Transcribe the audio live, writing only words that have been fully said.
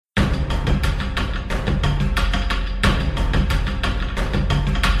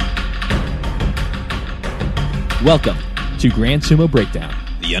Welcome to Grand Sumo Breakdown,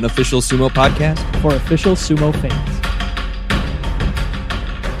 the unofficial sumo podcast for official sumo fans.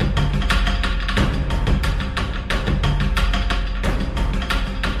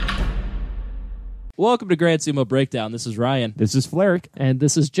 Welcome to Grand Sumo Breakdown. This is Ryan. This is Fleric. And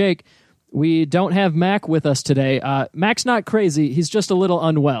this is Jake. We don't have Mac with us today. Mac's not crazy. He's just a little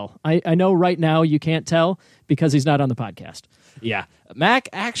unwell. I know right now you can't tell because he's not on the podcast. Yeah, Mac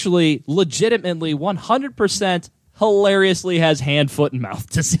actually legitimately 100% hilariously has hand, foot, and mouth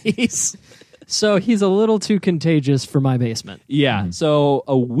disease. So he's a little too contagious for my basement. Yeah, so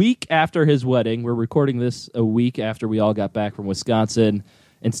a week after his wedding, we're recording this a week after we all got back from Wisconsin.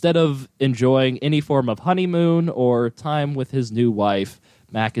 Instead of enjoying any form of honeymoon or time with his new wife,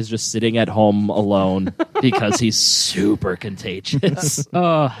 Mac is just sitting at home alone because he's super contagious.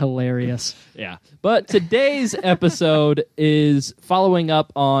 Oh, hilarious. Yeah. But today's episode is following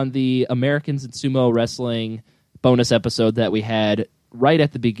up on the Americans in Sumo Wrestling bonus episode that we had right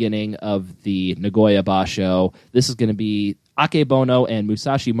at the beginning of the Nagoya Basho. This is going to be Akebono and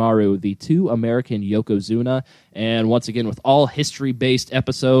Musashimaru, the two American Yokozuna. And once again, with all history-based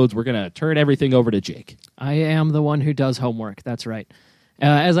episodes, we're going to turn everything over to Jake. I am the one who does homework. That's right.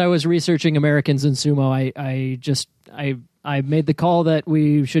 As I was researching Americans in Sumo, I made the call that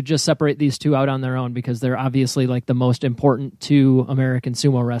we should just separate these two out on their own because they're obviously like the most important two American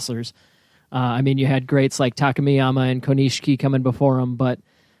sumo wrestlers. I mean, you had greats like Takamiyama and Konishiki coming before them, but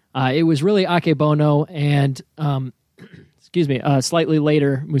it was really Akebono and, slightly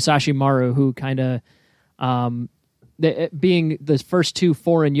later, Musashimaru, who kind of, being the first two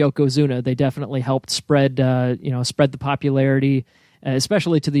foreign Yokozuna, they definitely helped spread the popularity,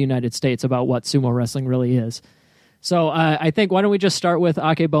 especially to the United States, about what sumo wrestling really is. So I think, why don't we just start with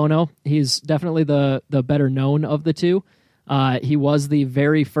Akebono? He's definitely the better known of the two. He was the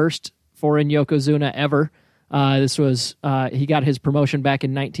very first foreign Yokozuna ever. He got his promotion back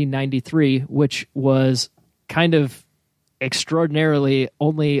in 1993, which was kind of extraordinarily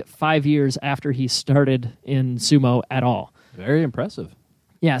only 5 years after he started in sumo at all. Very impressive.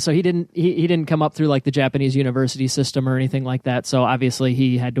 Yeah, so he didn't come up through like the Japanese university system or anything like that. So obviously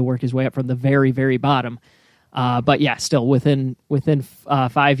he had to work his way up from the very, very bottom. But yeah, still within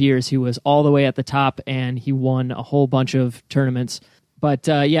 5 years he was all the way at the top, and he won a whole bunch of tournaments. But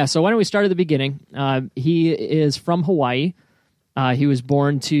so why don't we start at the beginning? He is from Hawaii. He was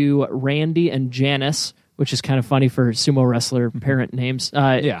born to Randy and Janice, which is kind of funny for sumo wrestler parent names.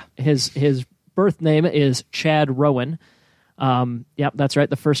 His birth name is Chad Rowan. Yep, that's right.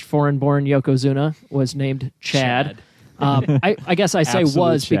 The first foreign-born Yokozuna was named Chad. I guess I say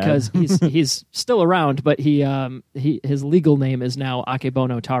was Chad, because he's still around, but his legal name is now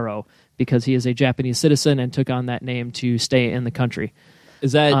Akebono Taro because he is a Japanese citizen and took on that name to stay in the country.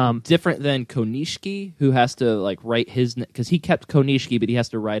 Is that different than Konishiki, who has to like write his name? Because he kept Konishiki, but he has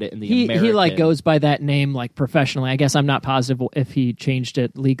to write it in the American. He like goes by that name like professionally. I guess I'm not positive if he changed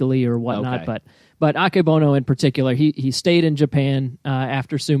it legally or whatnot, okay. But Akebono in particular, he stayed in Japan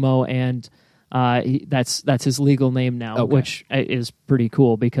after sumo, and that's his legal name now, which is pretty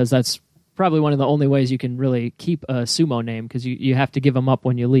cool because that's probably one of the only ways you can really keep a sumo name because you have to give them up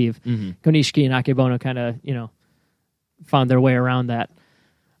when you leave. Mm-hmm. Konishiki and Akebono kind of found their way around that.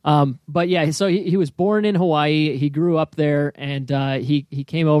 But yeah, so he was born in Hawaii. He grew up there, and he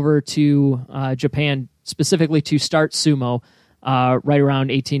came over to Japan specifically to start sumo right around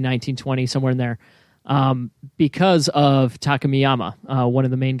 18, 19, 20, somewhere in there, because of Takamiyama, one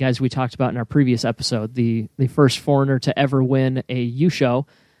of the main guys we talked about in our previous episode, the first foreigner to ever win a Yusho.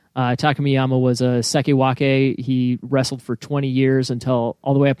 Takamiyama was a Sekiwake. He wrestled for 20 years all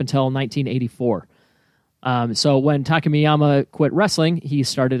the way up until 1984. So when Takamiyama quit wrestling, he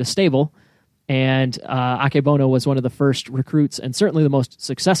started a stable, and Akebono was one of the first recruits, and certainly the most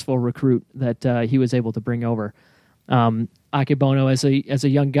successful recruit that he was able to bring over. Akebono, as a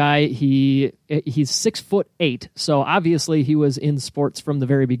young guy, he's 6'8", so obviously he was in sports from the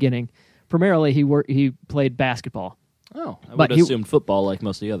very beginning. Primarily, he played basketball. Oh, I would assume football like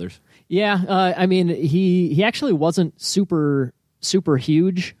most of the others. Yeah, I mean, he actually wasn't super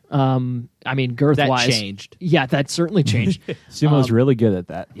huge. I mean, girth-wise. That changed. Yeah, that certainly changed. Sumo's really good at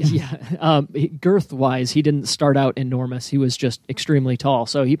that. Yeah. Girth-wise, he didn't start out enormous. He was just extremely tall.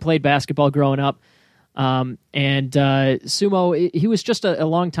 So he played basketball growing up. And sumo, he was just a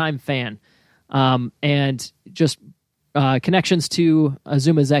long-time fan. And just connections to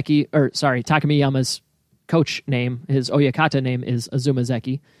Takamiyama's coach name, his Oyakata name is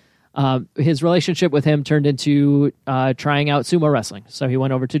Azumazeki. His relationship with him turned into trying out sumo wrestling. So he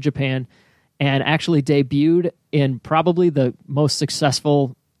went over to Japan and actually debuted in probably the most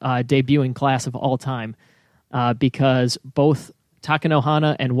successful debuting class of all time. because both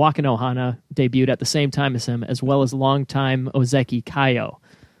Takanohana and Wakanohana debuted at the same time as him, as well as longtime Ozeki Kaio.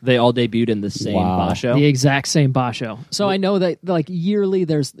 They all debuted in the same basho? The exact same basho. So I know that like yearly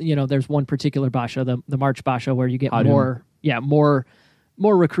there's one particular basho, the March basho, where you get more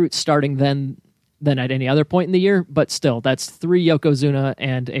recruits starting than at any other point in the year, but still that's 3 Yokozuna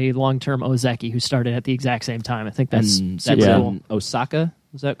and a long-term Ozeki who started at the exact same time. I think that's cool. Osaka,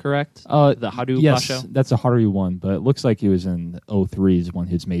 is that correct? The Haru basho? That's a Haru one, but it looks like he was in 03 is when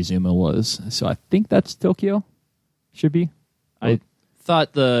his Meizuma was. So I think that's Tokyo. Should be. I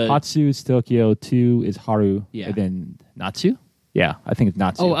thought the Hatsu is Tokyo, 2 is Haru, and then Natsu? Yeah, I think it's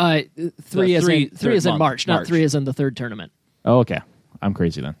Natsu. 3 is in March, not 3 is in the third tournament. Oh, okay. I'm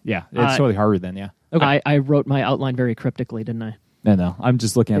crazy then. Yeah, it's totally Haru then, yeah. Okay. I wrote my outline very cryptically, didn't I? No. I'm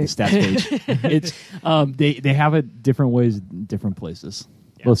just looking at the stats page. It's they have it different ways, different places.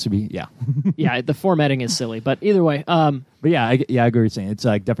 Yeah. Supposed to be, yeah, the formatting is silly, but either way. But yeah, I agree with you saying. It's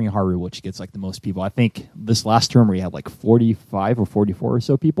like definitely Haru, which gets like the most people. I think this last term we had like 45 or 44 or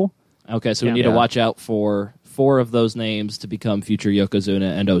so people. Okay, so we need to watch out for 4 of those names to become future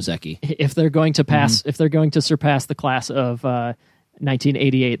Yokozuna and Ozeki. If they're going to pass, if they're going to surpass the class of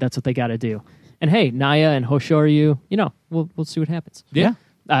 1988, that's what they got to do. And hey, Naya and Hoshoryu, we'll see what happens. Yeah.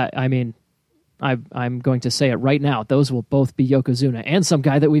 I mean, I'm going to say it right now. Those will both be Yokozuna and some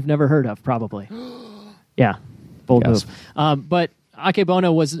guy that we've never heard of, probably. Yeah, bold move. But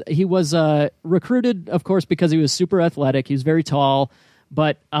Akebono was recruited, of course, because he was super athletic. He was very tall,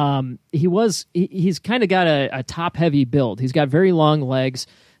 but he's kind of got a top heavy build. He's got very long legs.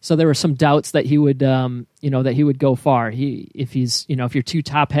 So there were some doubts that he would, that he would go far. If you're too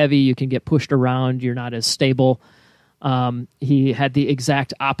top heavy, you can get pushed around. You're not as stable. He had the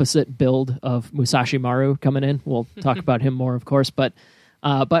exact opposite build of Musashimaru coming in. We'll talk about him more, of course. But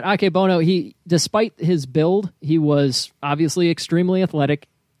Akebono, despite his build, he was obviously extremely athletic.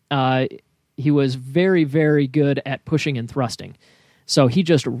 He was very, very good at pushing and thrusting. So he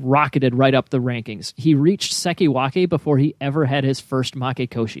just rocketed right up the rankings. He reached Sekiwake before he ever had his first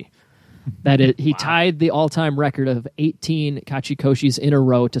Makekoshi. He tied the all-time record of 18 Kachikoshis in a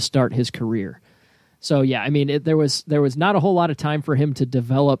row to start his career. So yeah, I mean, there was not a whole lot of time for him to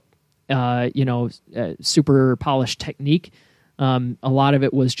develop, super polished technique. A lot of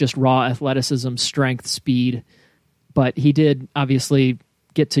it was just raw athleticism, strength, speed. But he did obviously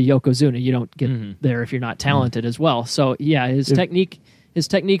get to Yokozuna. You don't get there if you're not talented as well. So yeah, his technique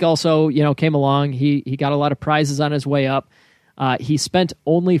also, came along. He got a lot of prizes on his way up. He spent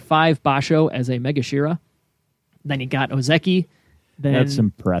only 5 basho as a Megashira. Then he got Ozeki. That's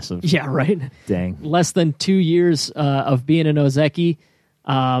impressive. Yeah, right. Dang. Less than 2 years of being an Ozeki.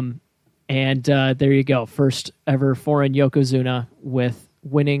 And there you go. First ever foreign Yokozuna with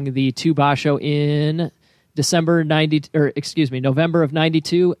winning the 2 basho in November of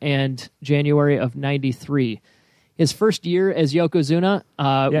 92 and January of 93. His first year as Yokozuna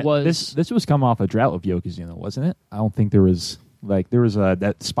was... This was coming off a drought of Yokozuna, wasn't it? I don't think there was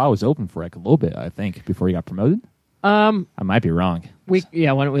that spot was open for like a little bit, I think, before he got promoted. I might be wrong. Why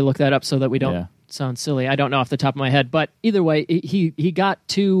don't we look that up so that we don't sound silly? I don't know off the top of my head, but either way, he got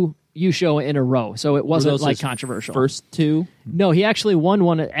 2 Yusho in a row, so it wasn't like controversial. First 2? No, he actually won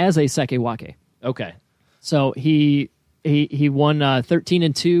one as a Sekiwake. Okay. So he won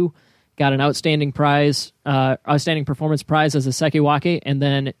 13-2, got an outstanding performance prize as a Sekiwake, and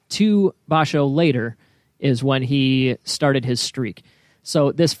then 2 basho later is when he started his streak.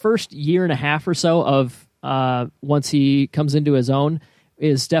 So this first year and a half or so of once he comes into his own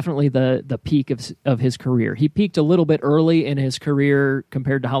is definitely the peak of his career. He peaked a little bit early in his career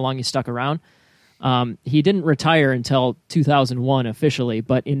compared to how long he stuck around. He didn't retire until 2001 officially,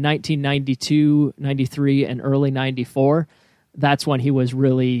 but in 1992, 93, and early 94, that's when he was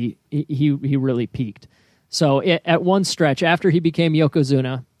really peaked. So at one stretch, after he became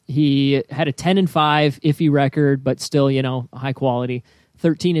Yokozuna, he had a 10-5 iffy record, but still, high quality.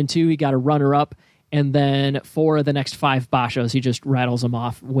 13-2, he got a runner-up, and then 4 of the next 5 bashos, he just rattles them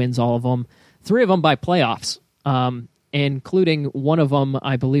off, wins all of them. 3 of them by playoffs. Including one of them,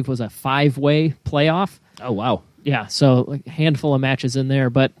 I believe, was a 5-way playoff. Oh, wow. Yeah, so like a handful of matches in there.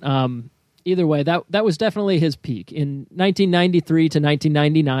 But either way, that was definitely his peak. In 1993 to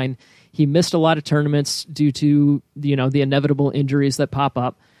 1999, he missed a lot of tournaments due to the inevitable injuries that pop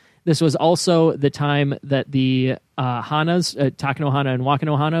up. This was also the time that the Hanas, Takanohana and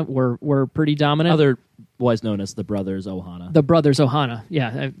Wakanohana, were pretty dominant. Otherwise known as the Brothers Ohana. The Brothers Ohana,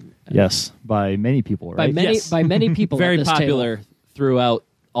 yeah. Yes, by many people, right? By many people. Very at this popular table. Throughout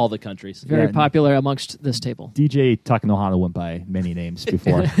all the countries. Very popular amongst this table. DJ Takanohana went by many names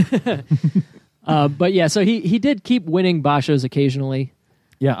before. But yeah, so he did keep winning bashos occasionally.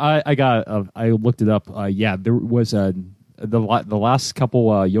 Yeah, I looked it up. Yeah, there was the last couple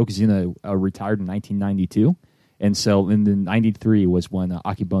Yokozuna retired in 1992, and so in the 93 was when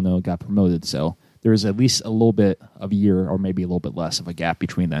Akebono got promoted. So there was at least a little bit of a year, or maybe a little bit less of a gap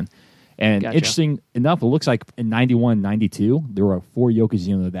between then. And interesting enough, it looks like in 91, 92, there were 4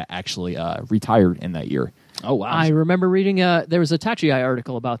 Yokozuna that actually retired in that year. Oh, wow. I remember reading, there was a Tachiai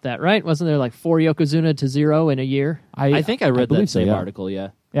article about that, right? Wasn't there like 4 Yokozuna to 0 in a year? I think I read that same so, article, yeah.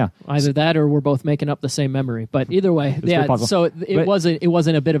 Yeah. Either that or we're both making up the same memory. But either way, yeah, so it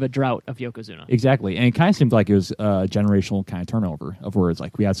wasn't a bit of a drought of Yokozuna. Exactly. And it kind of seemed like it was a generational kind of turnover of words.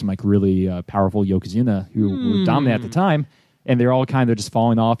 Like we had some like really powerful Yokozuna who were dominant at the time, and they're all kind of just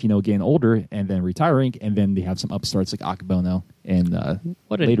falling off, getting older and then retiring, and then they have some upstarts like Akebono and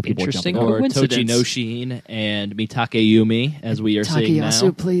what an later people interesting jumping or Tochi Noshin and Mitake Yumi, as we are seeing now.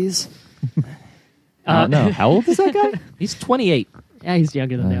 Takayasu, please. No, how old is that guy? He's 28. Yeah, he's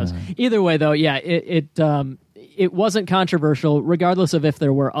younger than those. Either way, though, yeah, it wasn't controversial, regardless of if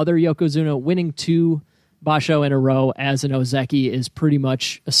there were other Yokozuna. Winning 2 basho in a row as an Ozeki is pretty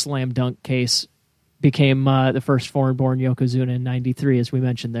much a slam dunk case. Became the first foreign-born Yokozuna in 93, as we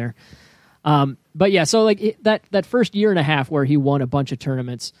mentioned there. But yeah, so like that first year and a half where he won a bunch of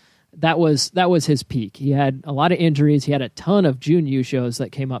tournaments, that was his peak. He had a lot of injuries. He had a ton of Jun-Yu shows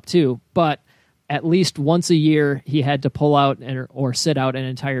that came up too, but at least once a year, he had to pull out or sit out an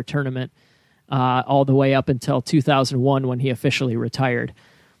entire tournament all the way up until 2001 when he officially retired.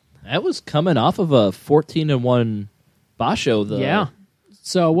 That was coming off of a 14-1 basho.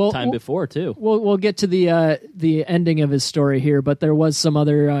 So time before too. We'll get to the ending of his story here, but there was some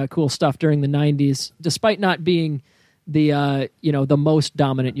other cool stuff during the 90s. Despite not being the most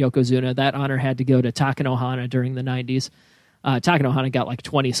dominant Yokozuna, that honor had to go to Takanohana during the 90s. Takanohana got like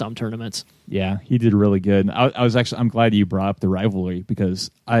 20-some tournaments. Yeah, he did really good. I'm glad you brought up the rivalry because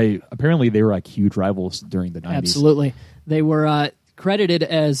apparently they were like huge rivals during the 90s. Absolutely. They were credited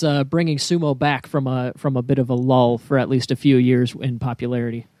as bringing sumo back from a bit of a lull for at least a few years in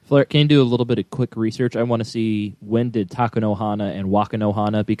popularity. Flair, can you do a little bit of quick research? I want to see when did Takanohana and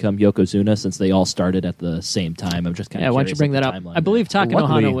Wakanohana become Yokozuna, since they all started at the same time. I'm just kind of why don't you bring that up? I believe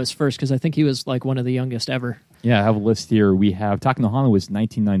Takanohana was first because I think he was like one of the youngest ever. Yeah, I have a list here. We have Takanohana was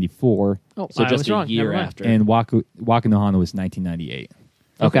 1994. Oh, so I just was a wrong. year after. And Wakanohana was 1998.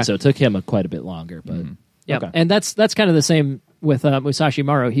 Okay, so it took him quite a bit longer, but yeah, okay. And that's kind of the same with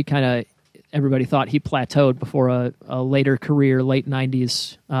Musashimaru. He kind of everybody thought he plateaued before a later career, late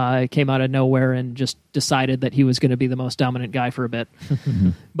 90s, came out of nowhere and just decided that he was going to be the most dominant guy for a bit.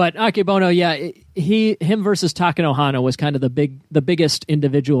 But Akebono, yeah, him versus Takanohana was kind of the biggest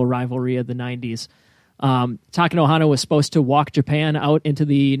individual rivalry of the 90s. Takanohana was supposed to walk Japan out into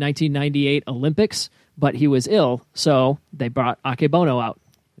the 1998 Olympics, but he was ill, so they brought Akebono out.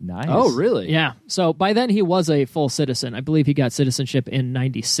 Nice. Oh, really? Yeah. So by then he was a full citizen. I believe he got citizenship in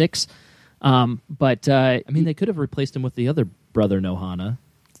 96. But I mean, they could have replaced him with the other brother Nohana.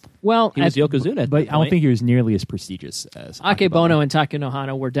 Well, he was Yokozuna, but I don't think he was nearly as prestigious as Akebono and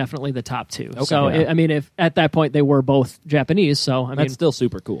Takanohana were definitely the top two. Okay, so yeah. I mean, if at that point they were both Japanese, so I mean, that's still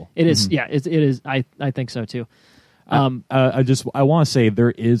super cool. It is, yeah, it is. I think so too. I want to say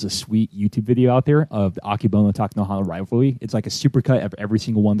there is a sweet YouTube video out there of the Akebono Takanohana rivalry. It's like a supercut of every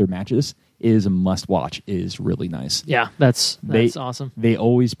single one of their matches. It is a must watch. It is really nice. Yeah, that's awesome. They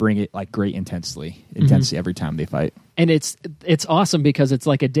always bring it like great intensity every time they fight. And it's awesome because it's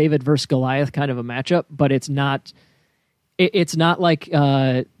like a David versus Goliath kind of a matchup, but it's not like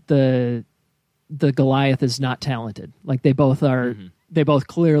the Goliath is not talented. Like they both are. They both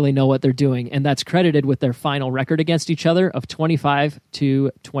clearly know what they're doing, and that's credited with their final record against each other of 25-25.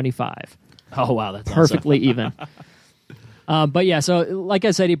 Oh wow, that's perfectly awesome. even. But yeah, so like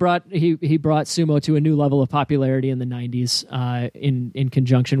I said, he brought sumo to a new level of popularity in the 90s in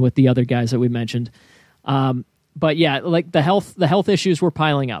conjunction with the other guys that we mentioned. But yeah, like the health issues were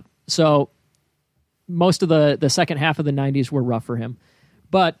piling up. So most of the second half of the 90s were rough for him.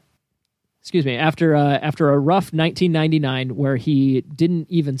 But after a rough 1999 where he didn't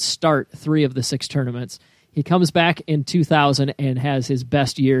even start 3 of the 6 tournaments, he comes back in 2000 and has his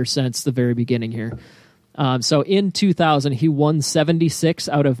best year since the very beginning here. So in 2000, he won 76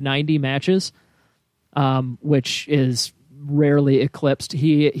 out of 90 matches, which is rarely eclipsed.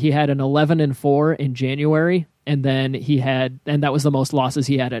 He had an 11-4 in January, and then that was the most losses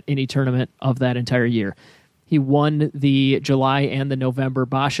he had at any tournament of that entire year. He won the July and the November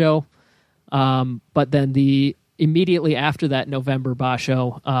Basho. But then immediately after that November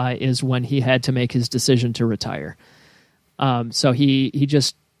Basho is when he had to make his decision to retire. So he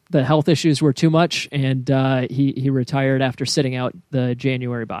just the health issues were too much, and he retired after sitting out the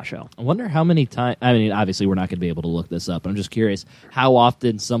January Basho. I wonder how many times. I mean, obviously, we're not going to be able to look this up. I'm just curious how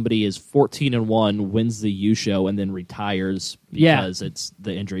often somebody is 14-1, wins the Yusho, and then retires because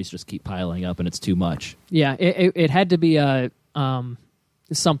the injuries just keep piling up and it's too much. Yeah, it had to be a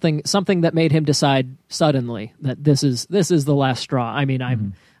something that made him decide suddenly that this is the last straw. I mean,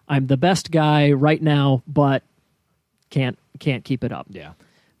 I'm the best guy right now, but can't keep it up. Yeah.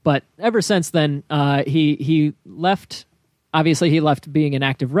 But ever since then, he left. Obviously, he left being an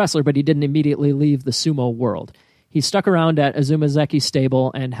active wrestler, but he didn't immediately leave the sumo world. He stuck around at Azumazeki's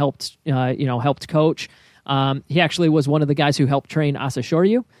stable and helped coach. He actually was one of the guys who helped train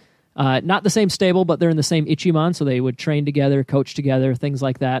Asashoryu. Not the same stable, but they're in the same Ichiman, so they would train together, coach together, things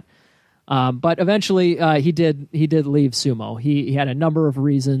like that. But eventually, he did leave sumo. He had a number of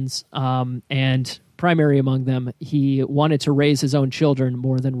reasons, and primary among them, he wanted to raise his own children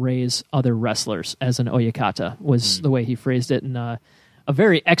more than raise other wrestlers as an oyakata, was the way he phrased it in a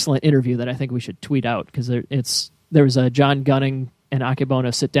very excellent interview that I think we should tweet out, because there was a John Gunning and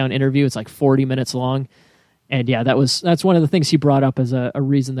Akebono sit-down interview. It's like 40 minutes long. And yeah, that's one of the things he brought up as a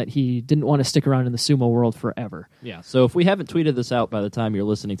reason that he didn't want to stick around in the sumo world forever. Yeah, so if we haven't tweeted this out by the time you're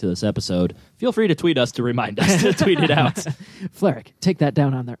listening to this episode, feel free to tweet us to remind us to tweet it out. Flerick, take that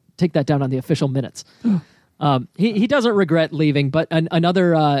down on there. Take that down on the official minutes. He doesn't regret leaving, but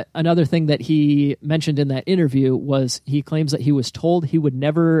another thing that he mentioned in that interview was he claims that he was told he would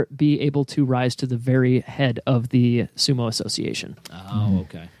never be able to rise to the very head of the Sumo Association. Oh,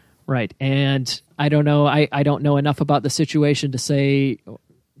 okay. Right, and I don't know. I don't know enough about the situation to say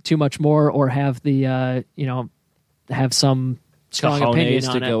too much more, or have the have some strong opinion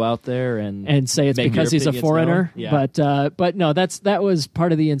on to it. Go out there and say it's because he's a foreigner. Yeah. But no, that was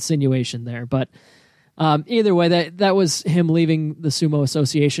part of the insinuation there. But either way, that was him leaving the Sumo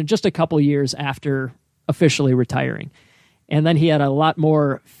Association just a couple years after officially retiring, and then he had a lot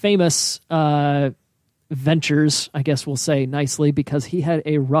more famous ventures, I guess we'll say nicely, because he had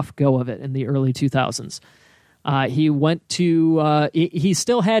a rough go of it in the early 2000s. He went to he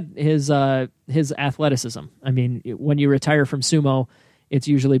still had his athleticism. I mean, when you retire from sumo, it's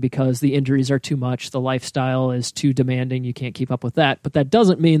usually because the injuries are too much, the lifestyle is too demanding, you can't keep up with that. But that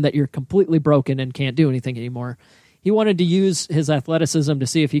doesn't mean that you're completely broken and can't do anything anymore. He wanted to use his athleticism to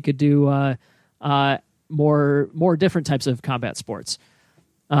see if he could do more different types of combat sports.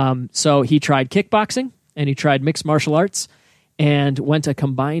 So he tried kickboxing, and he tried mixed martial arts, and went a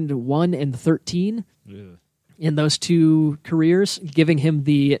combined 1-13 in those two careers, giving him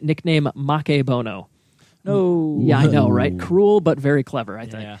the nickname Akebono. No. Yeah, I know, right? Cruel, but very clever, I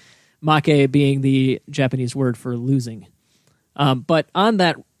think. Yeah. Make being the Japanese word for losing. But on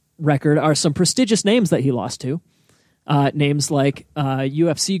that record are some prestigious names that he lost to. Names like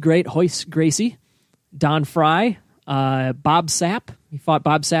UFC great Hoist Gracie, Don Fry, Bob Sapp. He fought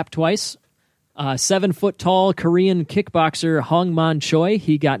Bob Sapp twice. 7-foot-tall Korean kickboxer Hong Man Choi,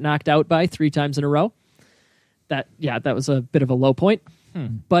 he got knocked out by 3 times in a row. That was a bit of a low point.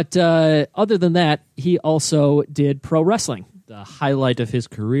 But other than that, he also did pro wrestling. The highlight of his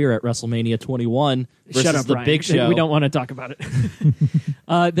career at WrestleMania 21 versus Shut up, the Brian. Big Show. We don't want to talk about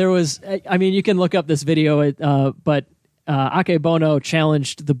it. There was, I mean, you can look up this video, but Akebono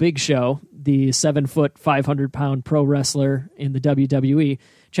challenged the Big Show, the 7-foot, 500-pound pro wrestler in the WWE,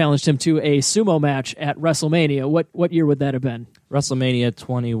 challenged him to a sumo match at WrestleMania. What year would that have been? WrestleMania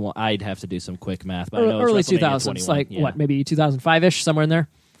 21. I'd have to do some quick math, but I know early it's WrestleMania 2000s, 21. like what, maybe 2005-ish, somewhere in there?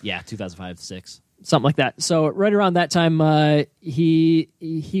 Yeah, 2005-6. Something like that. So right around that time, he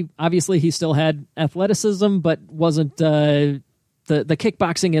obviously he still had athleticism, but wasn't the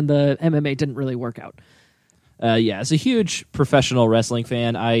kickboxing and the MMA didn't really work out. As a huge professional wrestling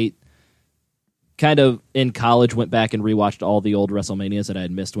fan, I kind of in college went back and rewatched all the old WrestleManias that I had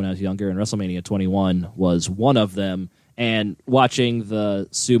missed when I was younger, and WrestleMania 21 was one of them. And watching the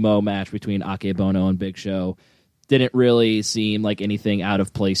sumo match between Akebono and Big Show didn't really seem like anything out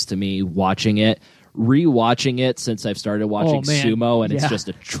of place to me watching it. Rewatching it since I've started watching sumo, and it's just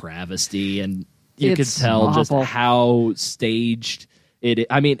a travesty, and you can tell awful. just how staged it.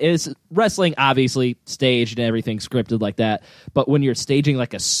 I mean, it's wrestling, obviously staged and everything scripted like that, but when you're staging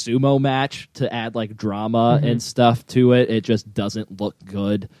like a sumo match to add like drama and stuff to it, it just doesn't look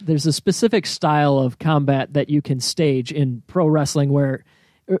good. There's a specific style of combat that you can stage in pro wrestling where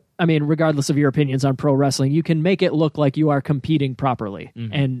I mean, regardless of your opinions on pro wrestling, you can make it look like you are competing properly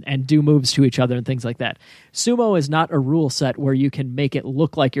and do moves to each other and things like that. Sumo is not a rule set where you can make it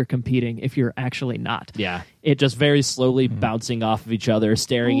look like you're competing if you're actually not. Yeah. It just very slowly bouncing off of each other,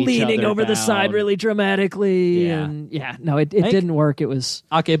 staring each other leaning over the down. side really dramatically. Yeah. And no, it didn't work. It was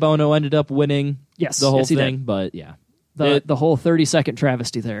Akebono ended up winning Yes, the whole yes, he thing, did. but yeah. the whole 30-second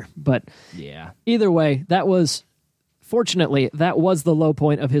travesty there. But Yeah. either way, fortunately, that was the low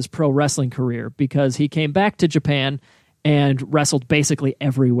point of his pro wrestling career, because he came back to Japan and wrestled basically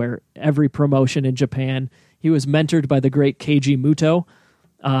everywhere, every promotion in Japan. He was mentored by the great Keiji Muto.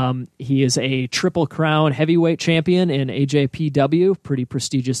 He is a Triple Crown heavyweight champion in AJPW, pretty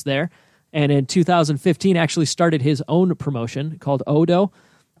prestigious there. And in 2015, actually started his own promotion called Odo.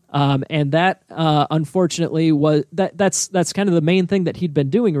 And that, unfortunately, that's kind of the main thing that he'd been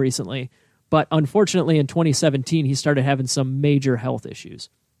doing recently. But unfortunately, in 2017, he started having some major health issues.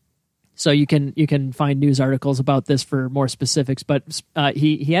 So you can find news articles about this for more specifics. But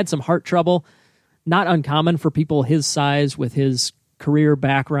he had some heart trouble, not uncommon for people his size, with his career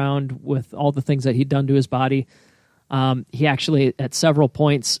background, with all the things that he'd done to his body. He actually, at several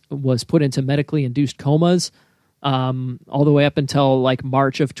points, was put into medically induced comas. All the way up until like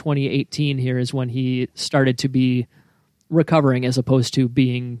March of 2018 here is when he started to be recovering, as opposed to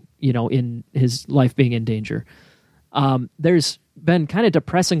being, in his life being in danger. There's been kind of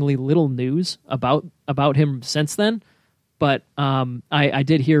depressingly little news about him since then, but I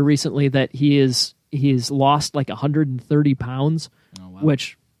did hear recently that he's lost like 130 pounds,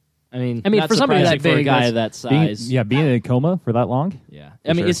 which I mean, not for somebody that for a big, guy that size. Being in a coma for that long. Yeah. I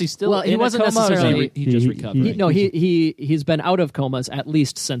mean, sure. is he still Well, he in wasn't a coma, or is necessarily- he just recovered? he's been out of comas at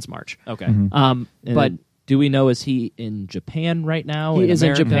least since March. Okay. But And do we know, is he in Japan right now? He is in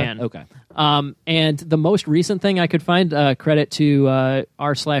America? Japan. Okay. And the most recent thing I could find, credit to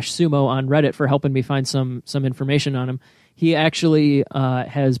r/Sumo on Reddit for helping me find some information on him. He actually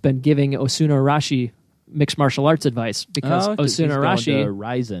has been giving Osuna Arashi mixed martial arts advice, because Osuna Arashi,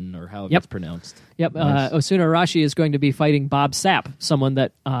 Ryzen, or however Yep. it's pronounced. Yep, Nice. Osuna Arashi is going to be fighting Bob Sapp, someone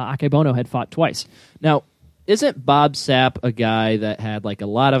that Akebono had fought twice. Now, isn't Bob Sapp a guy that had like a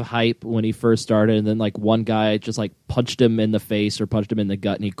lot of hype when he first started, and then like one guy just like punched him in the face or punched him in the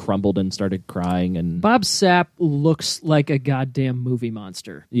gut, and he crumbled and started crying? And Bob Sapp looks like a goddamn movie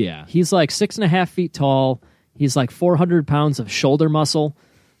monster. yeah, He's like 6.5 feet tall. He's like 400 pounds of shoulder muscle.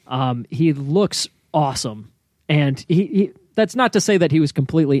 He looks awesome. And he that's not to say that he was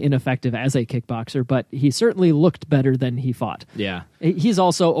completely ineffective as a kickboxer, but he certainly looked better than he fought. yeah. He's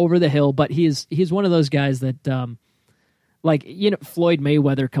also over the hill, but he's one of those guys that, Floyd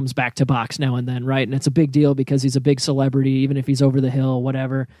Mayweather comes back to box now and then, right? And it's a big deal because he's a big celebrity, even if he's over the hill,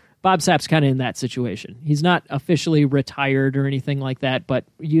 whatever. Bob Sapp's kind of in that situation. He's not officially retired or anything like that, but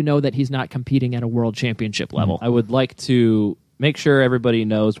you know that he's not competing at a world championship level. I would like to make sure everybody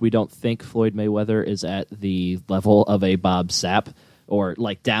knows we don't think Floyd Mayweather is at the level of a Bob Sapp, or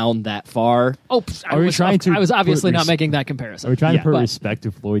like down that far. Oh, I was obviously put not making that comparison. Are we trying to put but- respect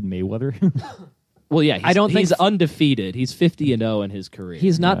to Floyd Mayweather? Well, yeah, I don't think he's undefeated. He's 50-0 in his career.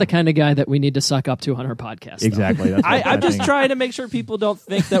 He's not the kind of guy that we need to suck up to on our podcast. though. Exactly. That's what I'm just think. trying to make sure people don't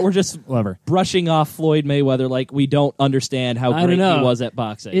think that we're just Whatever. brushing off Floyd Mayweather like we don't understand how I don't great know. he was at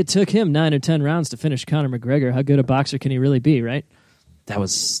boxing. It took him 9 or 10 rounds to finish Conor McGregor. How good a boxer can he really be, right? That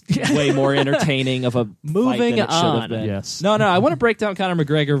was way more entertaining of a Moving fight than it should on. have been. Yes. No, I want to break down Conor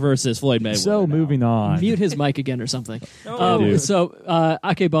McGregor versus Floyd Mayweather. So now. moving on. Mute his mic again or something. No. So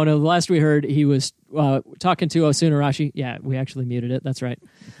Akebono, the last we heard, he was talking to Osuna Arashi. Yeah, we actually muted it. That's right.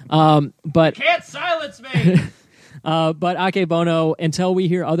 But Can't silence me. but Akebono, until we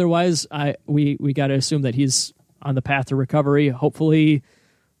hear otherwise, we got to assume that he's on the path to recovery. Hopefully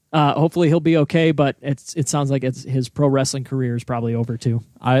he'll be okay. But it sounds like his pro wrestling career is probably over too.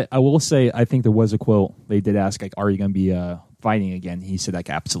 I will say, I think there was a quote. They did ask, like, are you going to be fighting again? He said, like,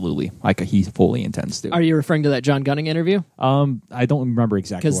 absolutely. Like, he fully intends to. Are you referring to that John Gunning interview? I don't remember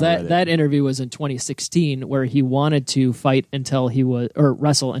exactly. Because where I read that it. interview was in 2016, where he wanted to fight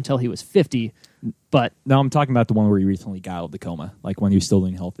wrestle until he was 50. But No, I'm talking about the one where he recently got out of the coma, like when he was still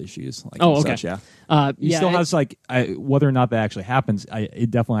doing health issues. Like, Oh, and okay. Such, yeah. He still has, like, whether or not that actually happens, I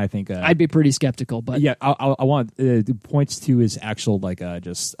think. I'd be pretty skeptical. But Yeah, I want points to his actual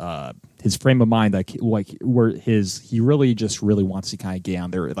his frame of mind, like where he really wants to kind of get on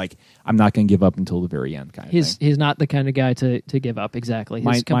there. Like, I'm not going to give up until the very end, kind of thing. he's not the kind of guy to give up. Exactly, his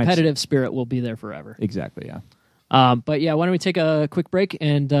Mine's- competitive spirit will be there forever. Exactly, yeah. But yeah, why don't we take a quick break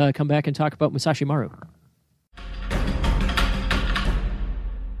and come back and talk about Musashimaru?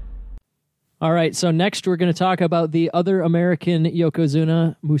 All right, so next we're going to talk about the other American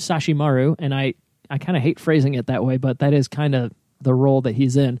Yokozuna, Musashimaru, and I kind of hate phrasing it that way, but that is kind of the role that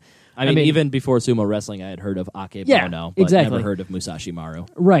he's in. I mean, even before sumo wrestling, I had heard of Akebono, Yeah, but exactly. never heard of Musashimaru.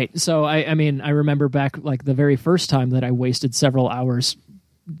 Right, so I mean, I remember back like the very first time that I wasted several hours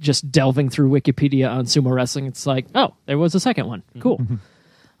just delving through Wikipedia on sumo wrestling. It's like, oh, there was a second one. Cool.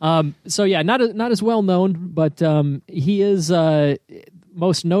 So yeah, not as well known, but he is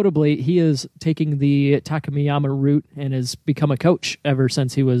most notably he is taking the Takamiyama route and has become a coach ever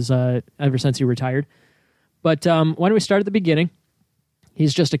since he retired. But why don't we start at the beginning?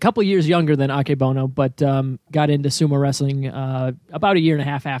 He's just a couple years younger than Akebono, but got into sumo wrestling about a year and a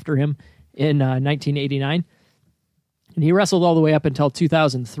half after him in 1989. And he wrestled all the way up until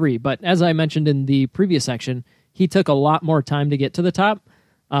 2003. But as I mentioned in the previous section, he took a lot more time to get to the top.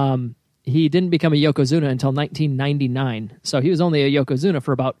 He didn't become a Yokozuna until 1999. So he was only a Yokozuna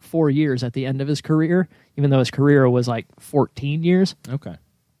for about 4 years at the end of his career, even though his career was like 14 years. Okay.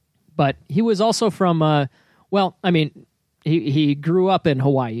 But he was also from, he grew up in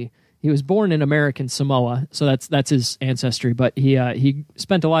Hawaii. He was born in American Samoa, so that's his ancestry. But he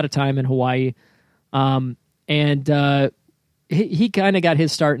spent a lot of time in Hawaii. He kind of got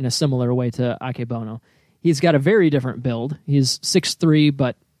his start in a similar way to Akebono. He's got a very different build. He's 6'3",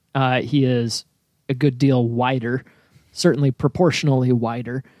 but he is a good deal wider, certainly proportionally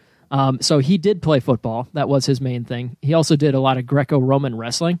wider. So he did play football. That was his main thing. He also did a lot of Greco-Roman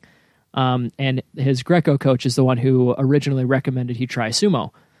wrestling, and his Greco coach is the one who originally recommended he try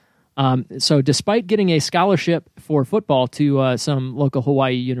sumo. So despite getting a scholarship for football to some local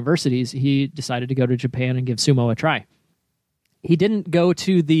Hawaii universities, he decided to go to Japan and give sumo a try. He didn't go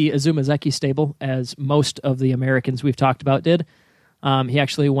to the Azumazeki stable, as most of the Americans we've talked about did. He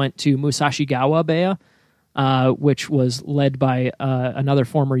actually went to Musashigawa Beya, which was led by another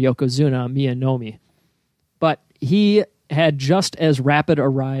former Yokozuna, Miyanomi. But he had just as rapid a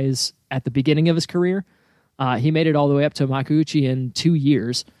rise at the beginning of his career. He made it all the way up to Makuuchi in 2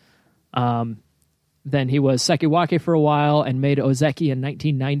 years. Then he was Sekiwake for a while and made Ozeki in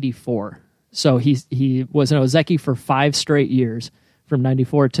 1994. So he was an Ozeki for 5 straight years, from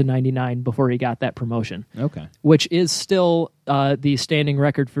 94 to 99, before he got that promotion. Okay. Which is still the standing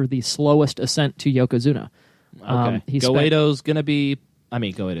record for the slowest ascent to Yokozuna. Okay. Goeido's going to be... I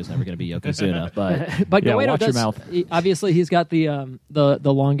mean, Goeido's never going to be Yokozuna, but Goeido watch does... your mouth. Obviously, he's got the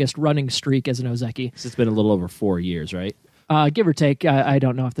longest running streak as an Ozeki. it's been a little over 4 years, right? Give or take. I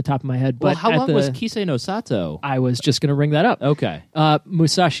don't know off the top of my head. But how long was Kisei no Sato? I was just going to bring that up. Okay.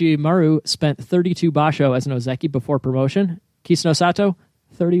 Musashimaru spent 32 basho as an Ozeki before promotion. Kisei no Sato,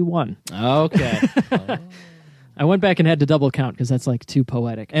 31. Okay. I went back and had to double count because that's like too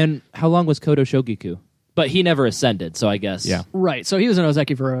poetic. And how long was Kodo Shogiku? But he never ascended, so I guess. Yeah. Right. So he was an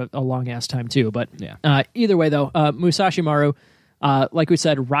Ozeki for a long-ass time, too. But yeah. Either way, though, Musashimaru, like we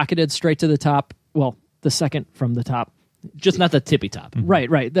said, rocketed straight to the top. Well, the second from the top. Just not the tippy top. Right.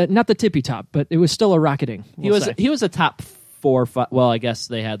 Not the tippy top, but it was still a rocketing. He was a top 4 or 5. Well, I guess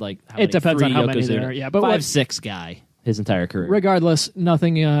they had like how it depends on how many Yokozuna? there are. Yeah, but 5'6" guy his entire career. Regardless,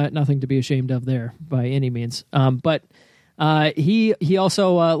 nothing to be ashamed of there by any means. But he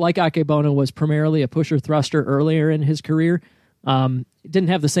also, like Akebono, was primarily a pusher thruster earlier in his career. Didn't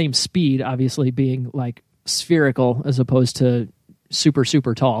have the same speed, obviously, being like spherical as opposed to super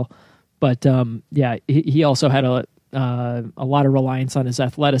tall. But he also had a lot of reliance on his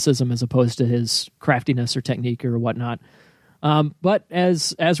athleticism as opposed to his craftiness or technique or whatnot. But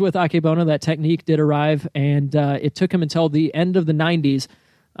as with Akebono, that technique did arrive, and it took him until the end of the 90s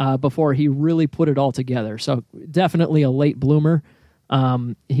before he really put it all together. So definitely a late bloomer.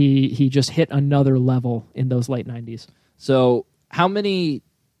 He just hit another level in those late 90s. So how many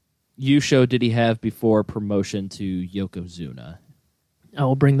Yusho did he have before promotion to Yokozuna?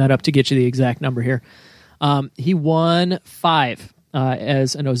 I'll bring that up to get you the exact number here. He won 5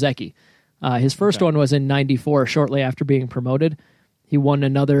 as an Ozeki. His first one was in 94, shortly after being promoted. He won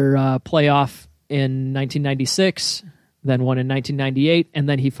another playoff in 1996, then one in 1998, and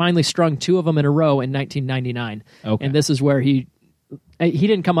then he finally strung 2 of them in a row in 1999. Okay. And this is where he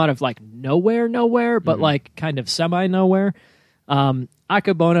didn't come out of like nowhere, but like kind of semi-nowhere.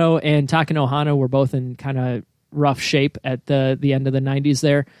 Akebono and Takanohana were both in kind of rough shape at the end of the 90s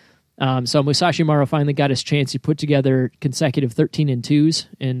there. So Musashimaru finally got his chance. He put together consecutive 13-2s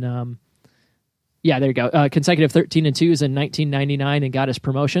in... there you go. Consecutive 13-2s in 1999 and got his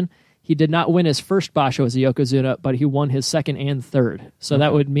promotion. He did not win his first basho as a Yokozuna, but he won his second and third. So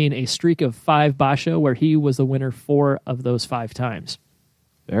that would mean a streak of 5 basho where he was the winner 4 of those 5 times.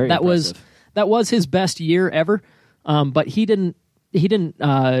 Very impressive. That was his best year ever, but he didn't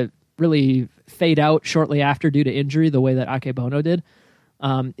really fade out shortly after due to injury the way that Akebono did.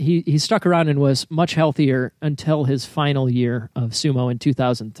 He stuck around and was much healthier until his final year of sumo in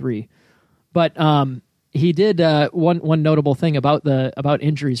 2003. But he did one notable thing about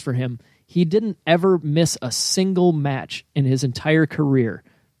injuries for him. He didn't ever miss a single match in his entire career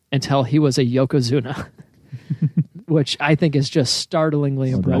until he was a Yokozuna, which I think is just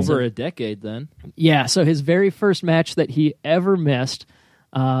startlingly impressive. Over a decade, then. Yeah, so his very first match that he ever missed,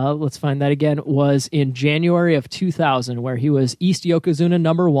 let's find that again, was in January of 2000, where he was East Yokozuna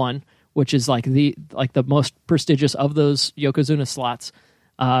number 1, which is like the most prestigious of those Yokozuna slots,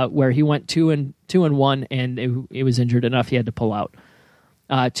 where he went 2-1, and it was injured enough he had to pull out.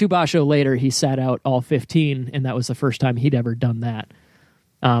 2 basho later, he sat out all 15, and that was the first time he'd ever done that.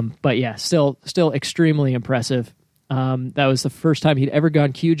 But yeah, still extremely impressive. That was the first time he'd ever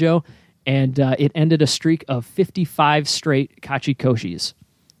gone Kyujo, and it ended a streak of 55 straight kachikoshis,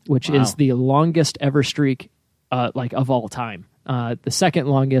 which is the longest ever streak of all time. The second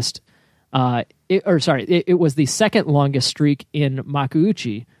longest, it was the second longest streak in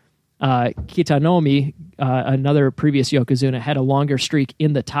Makuuchi. Kitanomi, another previous Yokozuna, had a longer streak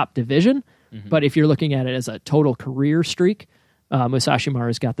in the top division, but if you're looking at it as a total career streak,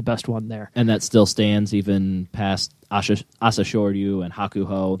 Musashimaru's got the best one there. And that still stands even past Asashoryu and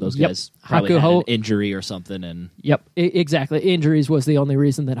Hakuho. Those guys probably had an injury or something. And Yep, exactly. Injuries was the only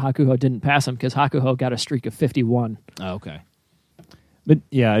reason that Hakuho didn't pass him, because Hakuho got a streak of 51. Oh, okay. But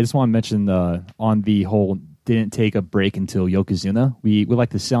yeah, I just want to mention on the whole didn't take a break until Yokozuna. We like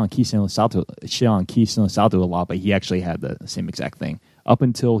to shit on Kiseno Sato a lot, but he actually had the same exact thing. Up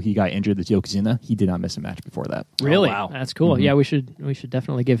until he got injured with Yokozuna, he did not miss a match before that. Really? Oh, wow. That's cool. Yeah, we should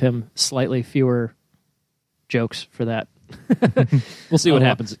definitely give him slightly fewer jokes for that. We'll see what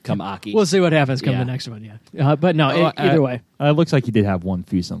happens come Aki. We'll see what happens come the next one, yeah. But no, either way. It looks like he did have one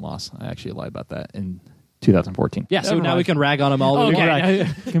Fusen loss. I actually lied about that in 2014. Yeah, so now we can rag on him all the Okay.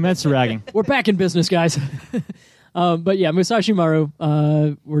 Commence ragging. We're back in business, guys. But yeah,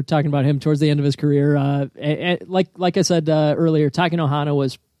 Musashimaru, we're talking about him towards the end of his career. Like I said earlier, Takenohana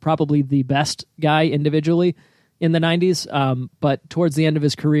was probably the best guy individually in the 90s, but towards the end of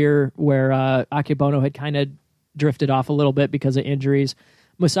his career, where Akebono had kind of drifted off a little bit because of injuries,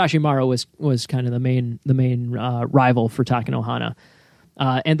 Musashimaru was kind of the main rival for Takenohana.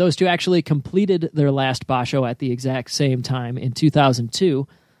 And those two actually completed their last basho at the exact same time in 2002.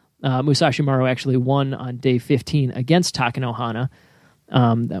 Musashimaru actually won on day 15 against Takenohana.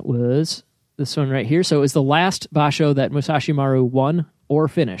 That was this one right here. So it was the last basho that Musashimaru won or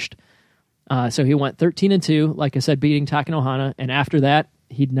finished. So he went 13-2, like I said, beating Takenohana, and after that,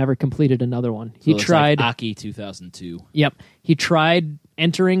 he'd never completed another one. So he tried like Aki 2002. Yep, he tried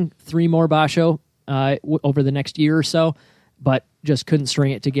entering 3 more basho over the next year or so, but just couldn't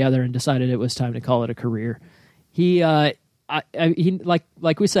string it together and decided it was time to call it a career. He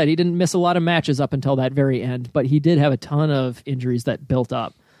like we said, he didn't miss a lot of matches up until that very end, but he did have a ton of injuries that built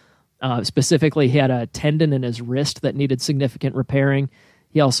up. Specifically, he had a tendon in his wrist that needed significant repairing.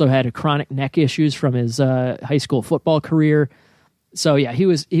 He also had a chronic neck issues from his high school football career. So yeah, he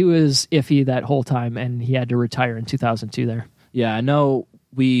was iffy that whole time, and he had to retire in 2002 there. Yeah, I know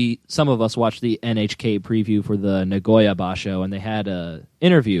some of us watched the NHK preview for the Nagoya Basho, and they had a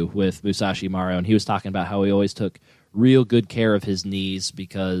interview with Musashimaru, and he was talking about how he always took real good care of his knees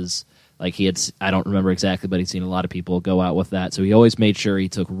because like I don't remember exactly, but he'd seen a lot of people go out with that. So he always made sure he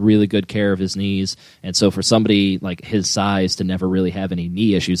took really good care of his knees. And so for somebody like his size to never really have any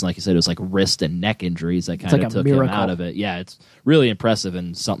knee issues, like you said, it was like wrist and neck injuries that kind of took him out of it. Yeah, it's really impressive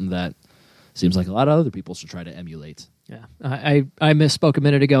and something that seems like a lot of other people should try to emulate. Yeah, I misspoke a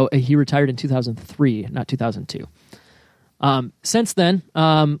minute ago. He retired in 2003, not 2002. Since then,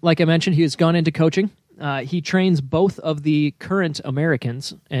 like I mentioned, he has gone into coaching. He trains both of the current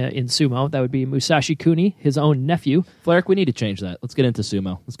Americans in sumo. That would be Musashi Kuni, his own nephew. Flerick, we need to change that. Let's get into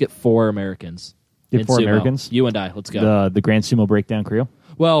sumo. Let's get 4 Americans. Get 4 Americans? You and I. Let's go. The Grand Sumo Breakdown crew?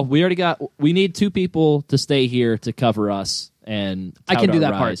 Well, we need 2 people to stay here to cover us. And I can do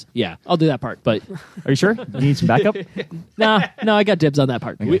that part. Yeah, I'll do that part. But are you sure? You need some backup? No, I got dibs on that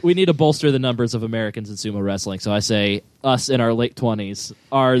part. Okay. We need to bolster the numbers of Americans in sumo wrestling. So I say us in our late 20s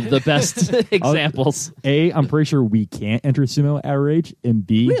are the best examples. A, I'm pretty sure we can't enter sumo at our age. And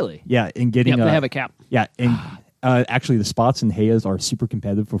B, really? Yeah, in getting they have a cap. Yeah, and actually the spots in Heias are super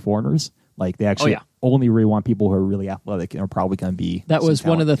competitive for foreigners. Like they actually only really want people who are really athletic and are probably going to be. That was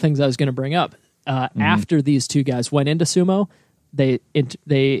one of the things I was going to bring up. After these 2 guys went into sumo,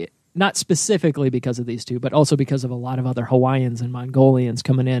 they not specifically because of these 2, but also because of a lot of other Hawaiians and Mongolians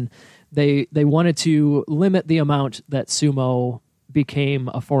coming in, they wanted to limit the amount that sumo became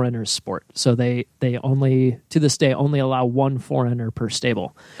a foreigner's sport. So they only, to this day, only allow one foreigner per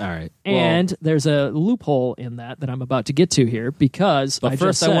stable. All right. And there's a loophole in that I'm about to get to here because But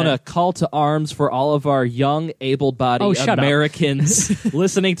first, I want to call to arms for all of our young, able-bodied Americans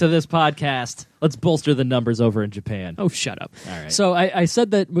listening to this podcast. Let's bolster the numbers over in Japan. Oh, shut up. All right. So I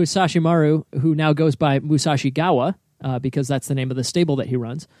said that Musashimaru, who now goes by Musashigawa, because that's the name of the stable that he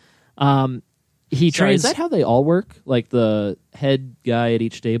runs, he trains. Is that how they all work? Like the head guy at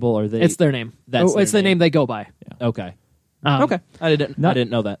each stable, or they? It's their name. It's the name they go by. Yeah. Okay. Okay. I didn't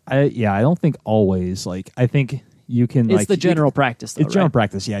know that. I don't think always. Like, I think you can. It's the general practice, though. It's general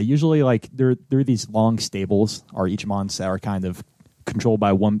practice. Yeah. Usually, like there are these long stables or ichimans that are kind of controlled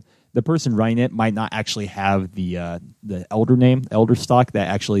by one. The person running it might not actually have the elder stock that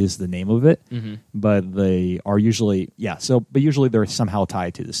actually is the name of it, but they are usually but usually they're somehow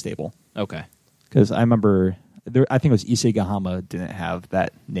tied to the stable. Okay. Because I remember, I think it was Issei Gahama didn't have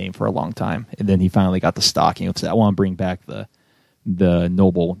that name for a long time, and then he finally got the stock. And I want to bring back the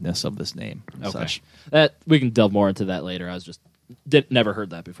nobleness of this name. And such. That we can delve more into that later. I was just never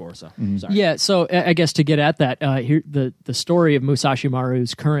heard that before, so sorry. Yeah, so I guess to get at that, here the story of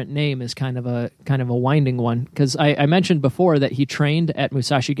Musashimaru's current name is kind of a winding one, because I mentioned before that he trained at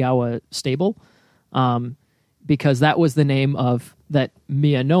Musashigawa Stable, because that was the name that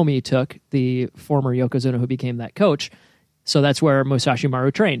Miyanomi took, the former Yokozuna who became that coach. So that's where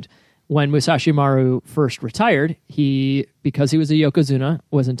Musashimaru trained. When Musashimaru first retired, because he was a Yokozuna,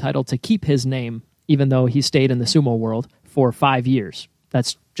 was entitled to keep his name, even though he stayed in the sumo world for 5 years.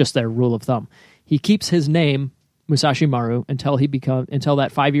 That's just their rule of thumb. He keeps his name, Musashimaru, until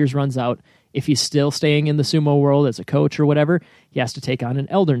that 5 years runs out. If he's still staying in the sumo world as a coach or whatever, he has to take on an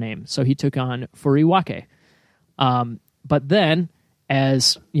elder name. So he took on Furiwake. But then,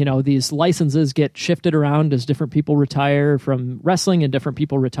 as these licenses get shifted around as different people retire from wrestling and different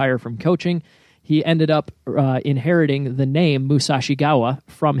people retire from coaching, he ended up inheriting the name Musashigawa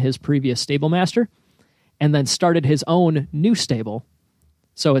from his previous stable master, and then started his own new stable.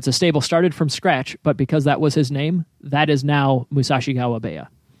 So it's a stable started from scratch, but because that was his name, that is now Musashigawa Beya.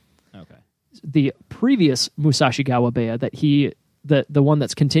 Okay. The previous Musashigawa Beya the one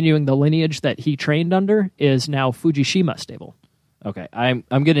that's continuing the lineage that he trained under is now Fujishima Stable. Okay, I'm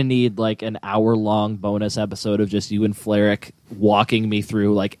gonna need like an hour-long bonus episode of just you and Fleric walking me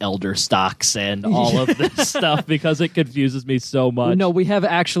through like elder stocks and all of this stuff, because it confuses me so much. No, we have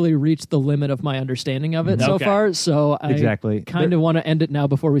actually reached the limit of my understanding of it so far, so I kind of want to end it now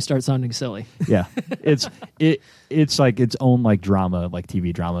before we start sounding silly. Yeah, it's like its own like drama, like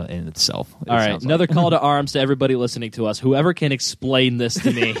TV drama in itself. All right, another call to arms to everybody listening to us. Whoever can explain this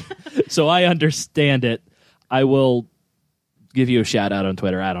to me so I understand it, I will give you a shout out on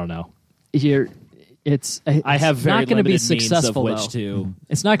Twitter. I don't know. I have very not going to be successful though.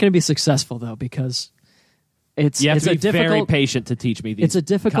 It's not going to be successful though, because you have to be very patient to teach me these. It's a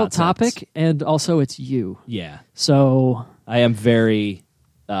difficult concepts. topic, and also it's you. Yeah. So I am very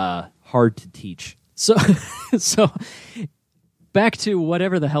hard to teach. So back to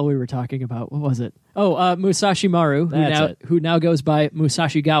whatever the hell we were talking about. What was it? Oh, Musashimaru, who now goes by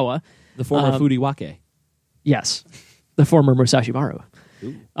Musashigawa, the former Furiwake. Yes. The former Musashimaru.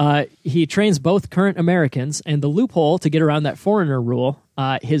 He trains both current Americans, and the loophole to get around that foreigner rule,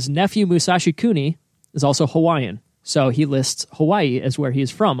 his nephew Musashi Kuni is also Hawaiian, so he lists Hawaii as where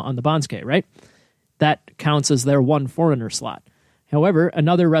he's from on the Bansuke, right? That counts as their one foreigner slot. However,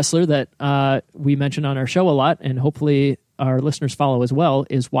 another wrestler that we mention on our show a lot, and hopefully our listeners follow as well,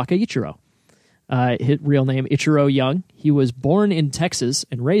 is Waka Ichiro. His real name, Ichiro Young. He was born in Texas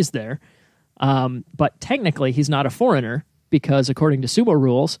and raised there. But technically, he's not a foreigner because, according to sumo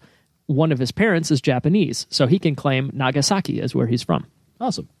rules, one of his parents is Japanese, so he can claim Nagasaki as where he's from.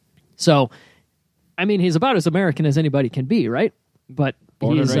 Awesome. So, I mean, he's about as American as anybody can be, right? But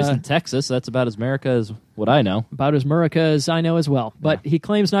born and raised in Texas, that's about as America as what I know. About as America as I know as well. But he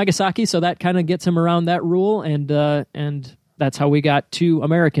claims Nagasaki, so that kind of gets him around that rule, and that's how we got two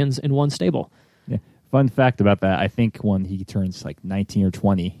Americans in one stable. Yeah. Fun fact about that, I think when he turns like 19 or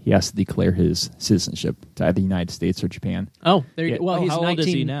 20, he has to declare his citizenship to either the United States or Japan. Oh, there you go. Well, he's how 19 old is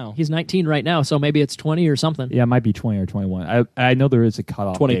he now? He's 19 right now, so maybe it's 20 or something. Yeah, it might be 20 or 21. I know there is a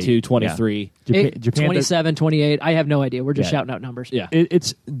cutoff 22, date. 23. Yeah. Japan 27, 28. I have no idea. We're just shouting out numbers. Yeah.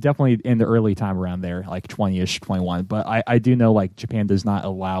 It's definitely in the early time around there, like 20-ish, 21. But I do know like Japan does not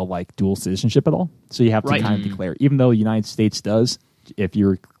allow like dual citizenship at all. So you have to kind of declare. Even though the United States does, if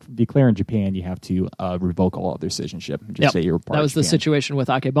you're declaring Japan, you have to revoke all other citizenship and just say you're part of Japan. That was the situation with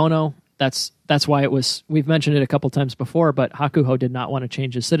Akebono. that's why it was. We've mentioned it a couple times before, but Hakuho did not want to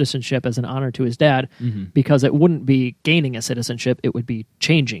change his citizenship as an honor to his dad because it wouldn't be gaining a citizenship; it would be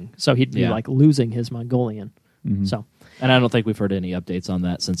changing. So he'd be like losing his Mongolian. So. And I don't think we've heard any updates on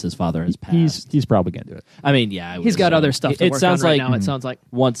that since his father has passed. He's probably going to do it. I mean, yeah. He's got other stuff to work on right now, it sounds like.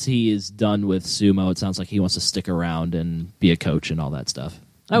 Once he is done with sumo, it sounds like he wants to stick around and be a coach and all that stuff.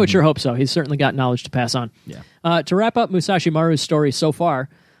 I would sure hope so. He's certainly got knowledge to pass on. Yeah. To wrap up Musashimaru's story so far,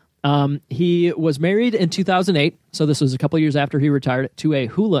 he was married in 2008, so this was a couple years after he retired, to a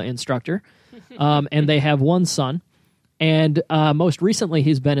hula instructor, and they have one son. And most recently,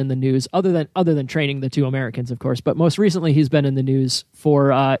 he's been in the news, other than training the two Americans, of course. But most recently, he's been in the news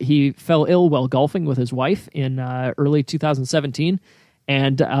for he fell ill while golfing with his wife in early 2017,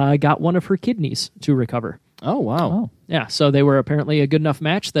 and got one of her kidneys to recover. Oh wow! Oh. Yeah, so they were apparently a good enough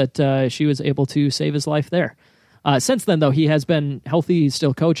match that she was able to save his life there. Since then, though, he has been healthy, he's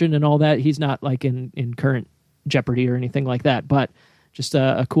still coaching and all that. He's not like in current jeopardy or anything like that, but. Just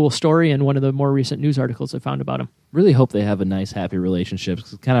a cool story and one of the more recent news articles I found about him. Really hope they have a nice, happy relationship.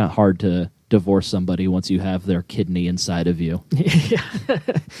 It's kind of hard to divorce somebody once you have their kidney inside of you. Yeah.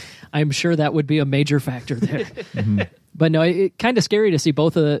 I'm sure that would be a major factor there. But no, it's kind of scary to see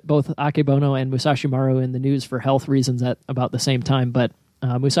both Akebono and Musashimaru in the news for health reasons at about the same time. But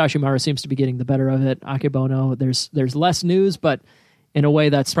Musashimaru seems to be getting the better of it. Akebono, there's less news, but in a way,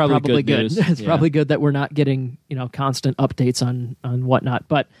 that's probably good. It's probably good that we're not getting constant updates on whatnot.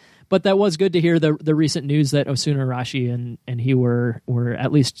 But that was good to hear the recent news that Osuna Arashi and he were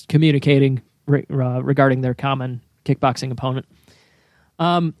at least communicating regarding their common kickboxing opponent.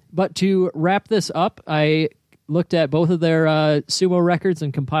 But to wrap this up, I looked at both of their sumo records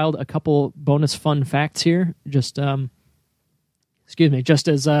and compiled a couple bonus fun facts here. Just as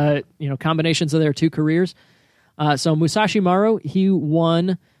combinations of their two careers. So Musashimaru, he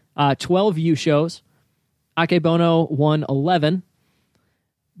won 12 Yushos. Akebono won 11.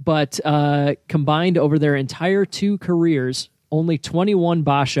 But combined over their entire two careers, only 21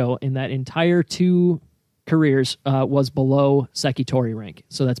 Basho in that entire two careers was below Sekitori rank.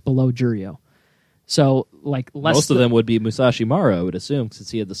 So that's below Juryo. So like most of them would be Musashimaru, I would assume,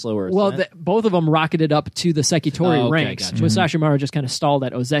 since he had the slower ascent. Well, both of them rocketed up to the Sekitori ranks. Gotcha. Musashimaru just kind of stalled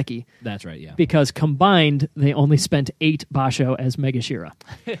at Ozeki. That's right, yeah. Because combined, they only spent 8 Basho as Megashira.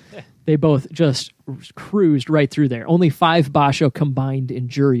 They both just cruised right through there. Only 5 Basho combined in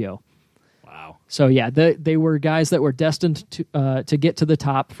Juryo. Wow. So yeah, they were guys that were destined to get to the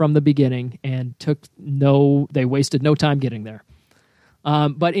top from the beginning, and they wasted no time getting there.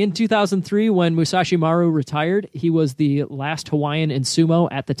 But in 2003, when Musashimaru retired, he was the last Hawaiian in sumo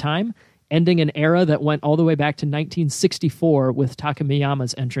at the time, ending an era that went all the way back to 1964 with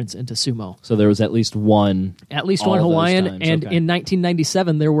Takamiyama's entrance into sumo. So there was at least one Hawaiian, and in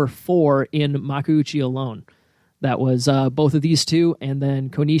 1997 there were 4 in Makuuchi alone. That was both of these two, and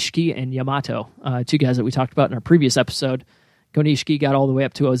then Konishiki and Yamato, 2 guys that we talked about in our previous episode. Konishiki got all the way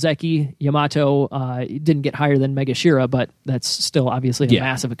up to Ozeki. Yamato didn't get higher than Megashira, but that's still obviously a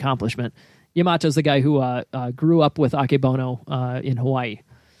massive accomplishment. Yamato's the guy who grew up with Akebono in Hawaii.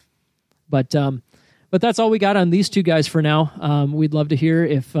 But that's all we got on these 2 guys for now. We'd love to hear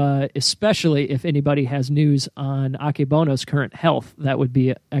especially if anybody has news on Akebono's current health. That would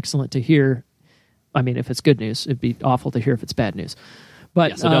be excellent to hear. I mean, if it's good news, it'd be awful to hear if it's bad news.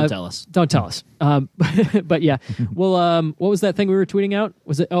 But so don't tell us. Don't tell us. But yeah, well, what was that thing we were tweeting out?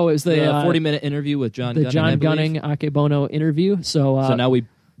 Was it? Oh, it was the 40-minute interview with John Gunning. The John Gunning Akebono interview. So now we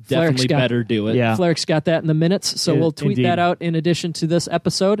definitely better do it. Yeah, Fleric's got that in the minutes, so we'll tweet that out in addition to this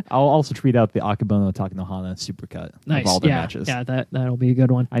episode. I'll also tweet out the Akebono Takanohana supercut of all their matches. Yeah, that'll be a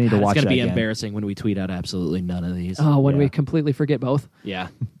good one. I need to watch that. It's going to be again. Embarrassing when we tweet out absolutely none of these. Oh, when we completely forget both. Yeah.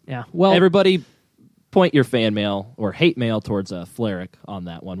 Yeah. Well, everybody, point your fan mail or hate mail towards Fleric on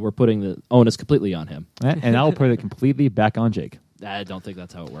that one. We're putting the onus completely on him. And I'll put it completely back on Jake. I don't think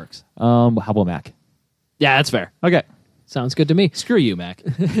that's how it works. How about Mac? Yeah, that's fair. Okay. Sounds good to me. Screw you, Mac.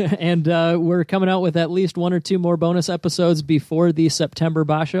 And we're coming out with at least 1 or 2 more bonus episodes before the September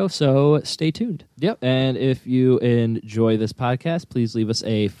Basho, so stay tuned. Yep. And if you enjoy this podcast, please leave us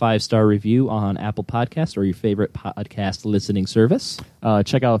a 5-star review on Apple Podcasts or your favorite podcast listening service.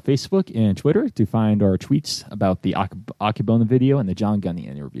 Check out Facebook and Twitter to find our tweets about the Akebono video and the John Gunning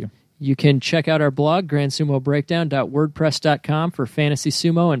interview. You can check out our blog, GrandSumoBreakdown.wordpress.com, for fantasy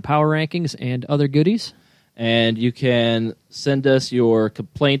sumo and power rankings and other goodies. And you can send us your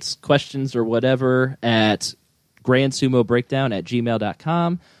complaints, questions, or whatever at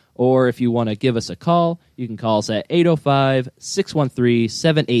grandsumobreakdown@gmail.com. Or if you want to give us a call, you can call us at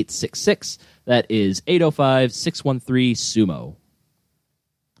 805-613-7866. That is 805-613-SUMO.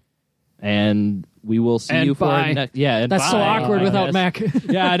 And we will see And you for bye. next. Yeah, and That's so bye, awkward I without guess. Mac.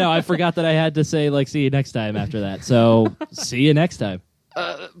 Yeah, I know. I forgot that I had to say see you next time after that. So see you next time.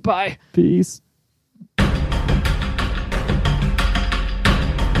 Bye. Peace.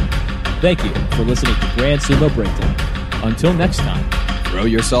 Thank you for listening to Grand Sumo Breakdown. Until next time. Throw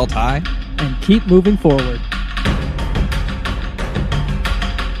your salt high. And keep moving forward.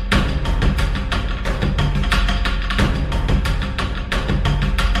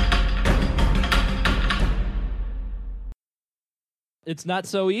 It's not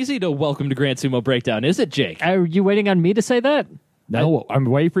so easy to welcome to Grand Sumo Breakdown, is it, Jake? Are you waiting on me to say that? No, I'm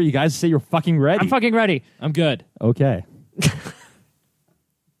waiting for you guys to say you're fucking ready. I'm fucking ready. I'm good. Okay.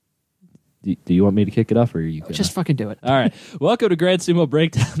 Do you want me to kick it off, or are you good? Just fucking do it. All right. Welcome to Grand Sumo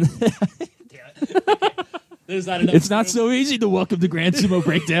Breakdown. There's not enough. It's not so easy to welcome the Grand Sumo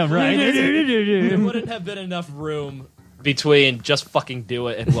Breakdown, right? There wouldn't have been enough room between just fucking do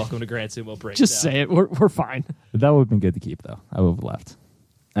it and welcome to Grand Sumo Breakdown. Just say it. We're fine. That would have been good to keep, though. I would have left.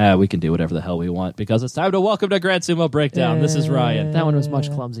 We can do whatever the hell we want because it's time to welcome to Grand Sumo Breakdown. This is Ryan. That one was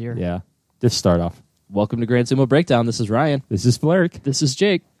much clumsier. Yeah. Just start off. Welcome to Grand Sumo Breakdown. This is Ryan. This is Fleric. This is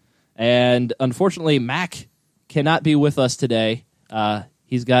Jake. And unfortunately, Mac cannot be with us today.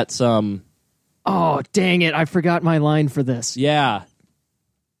 He's got some... Oh, dang it. I forgot my line for this. Yeah.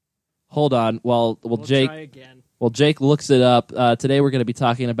 Hold on. Well, Jake... Try again. Well, Jake looks it up. Today we're going to be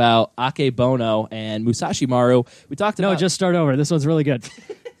talking about Akebono and Musashimaru. We talked about... No, just start over. This one's really good.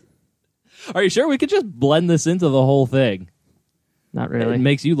 Are you sure we could just blend this into the whole thing? Not really. It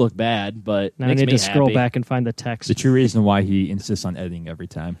makes you look bad, but Now I makes need me to scroll happy. back and find the text. The true reason why he insists on editing every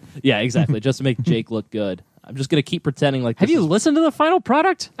time. Yeah, exactly. Just to make Jake look good. I'm just going to keep pretending like Have this you is- listened to the final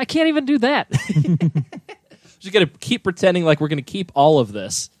product? I can't even do that. just going to keep pretending like we're going to keep all of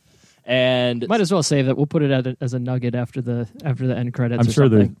this. And Might as well save that. We'll put it as a nugget after the end credits. I'm or sure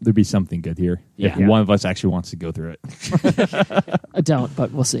something. there'd be something good here. Yeah. If one of us actually wants to go through it. I don't,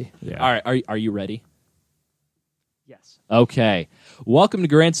 but we'll see. Yeah. all right, are you ready? Yes. Okay. Welcome to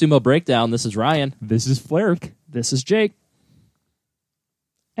Grand Sumo Breakdown. This is Ryan. This is Fleric. This is Jake.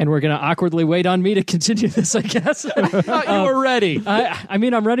 And we're going to awkwardly wait on me to continue this, I guess. I thought you were ready. I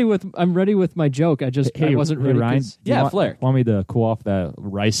mean, I'm ready with my joke. I wasn't ready. Ryan. 'cause- do you Yeah, want, Fleric. Want me to cool off that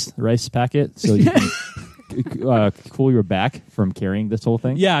rice packet so you can cool your back from carrying this whole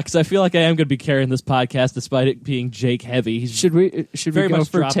thing? Yeah, because I feel like I am going to be carrying this podcast despite it being Jake heavy. He's Should we very go much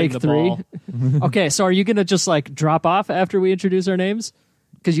for dropping take the 3? ball. Okay, so are you going to just like drop off after we introduce our names?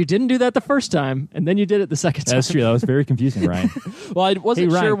 Because you didn't do that the first time, and then you did it the second time. That's true. That was very confusing, Ryan. Well, I Hey,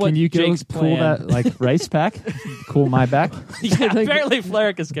 wasn't Ryan, sure what can you go Jake's cool plan. that rice pack? Cool my back? Yeah, apparently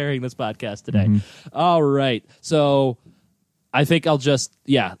Fleric is carrying this podcast today. All right. So I think I'll just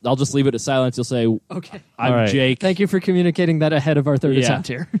leave it to silence. You'll say, Okay. I'm All right. Jake. Thank you for communicating that ahead of our third Yeah. attempt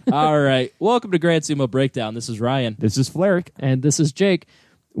here. All right. Welcome to Grand Sumo Breakdown. This is Ryan. This is Fleric. And this is Jake.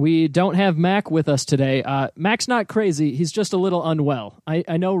 We don't have Mac with us today. Mac's not crazy. He's just a little unwell.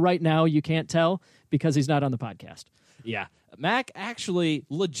 I know right now you can't tell because he's not on the podcast. Yeah. Mac actually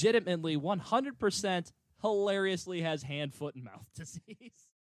legitimately 100% hilariously has hand, foot, and mouth disease.